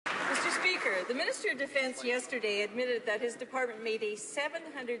The Minister of Defence yesterday admitted that his department made a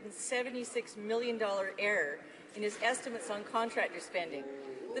 $776 million error in his estimates on contractor spending.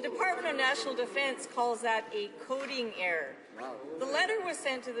 The Department of National Defence calls that a coding error. The letter was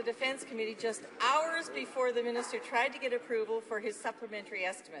sent to the Defence Committee just hours before the Minister tried to get approval for his supplementary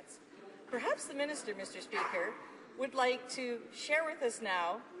estimates. Perhaps the Minister, Mr. Speaker, would like to share with us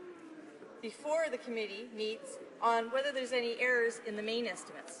now, before the committee meets, on whether there's any errors in the main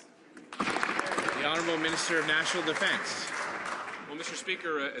estimates. The Honourable Minister of National Defence. Well, Mr.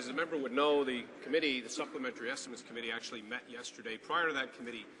 Speaker, as the member would know, the Supplementary Estimates Committee, actually met yesterday. Prior to that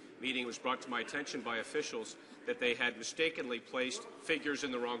committee meeting, it was brought to my attention by officials that they had mistakenly placed figures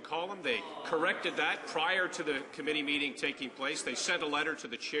in the wrong column. They corrected that prior to the committee meeting taking place. They sent a letter to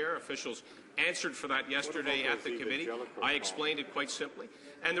the chair. Officials answered for that yesterday at the committee. I explained it quite simply.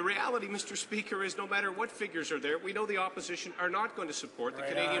 And the reality, Mr. Speaker, is no matter what figures are there, we know the opposition are not going to support the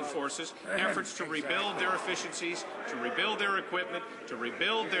Canadian Forces' efforts to rebuild their efficiencies, to rebuild their equipment, to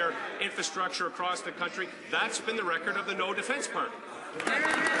rebuild their infrastructure across the country. That's been the record of the No Defence Party. The Honourable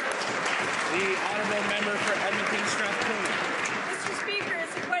Member for Edmonton Strathcona. Mr. Speaker,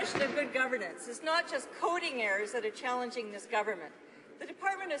 it's a question of good governance. It's not just coding errors that are challenging this government. The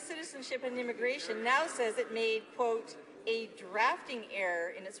Department of Citizenship and Immigration now says it made, quote, a drafting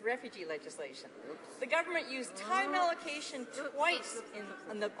error in its refugee legislation. The government used time allocation twice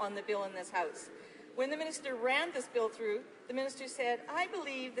on the bill in this House. When the Minister ran this bill through, the Minister said, I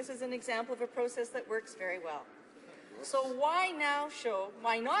believe this is an example of a process that works very well. So why not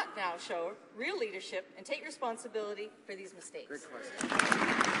now show real leadership and take responsibility for these mistakes?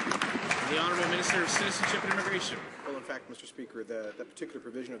 The Honourable Minister of Citizenship and Immigration. Well, in fact, Mr. Speaker, that particular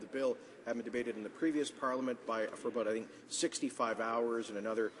provision of the bill had been debated in the previous Parliament for about, I think, 65 hours and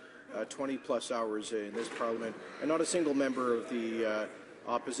another 20-plus hours in this Parliament, and not a single member of the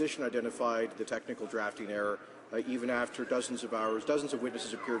opposition identified the technical drafting error, even after dozens of hours. Dozens of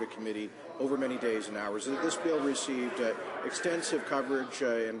witnesses appeared at committee over many days and hours. This bill received extensive coverage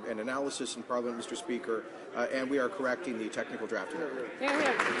and analysis in Parliament, Mr. Speaker, and we are correcting the technical drafting error.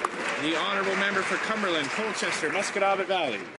 The Honourable Member for Cumberland, Colchester, Musquodoboit Valley.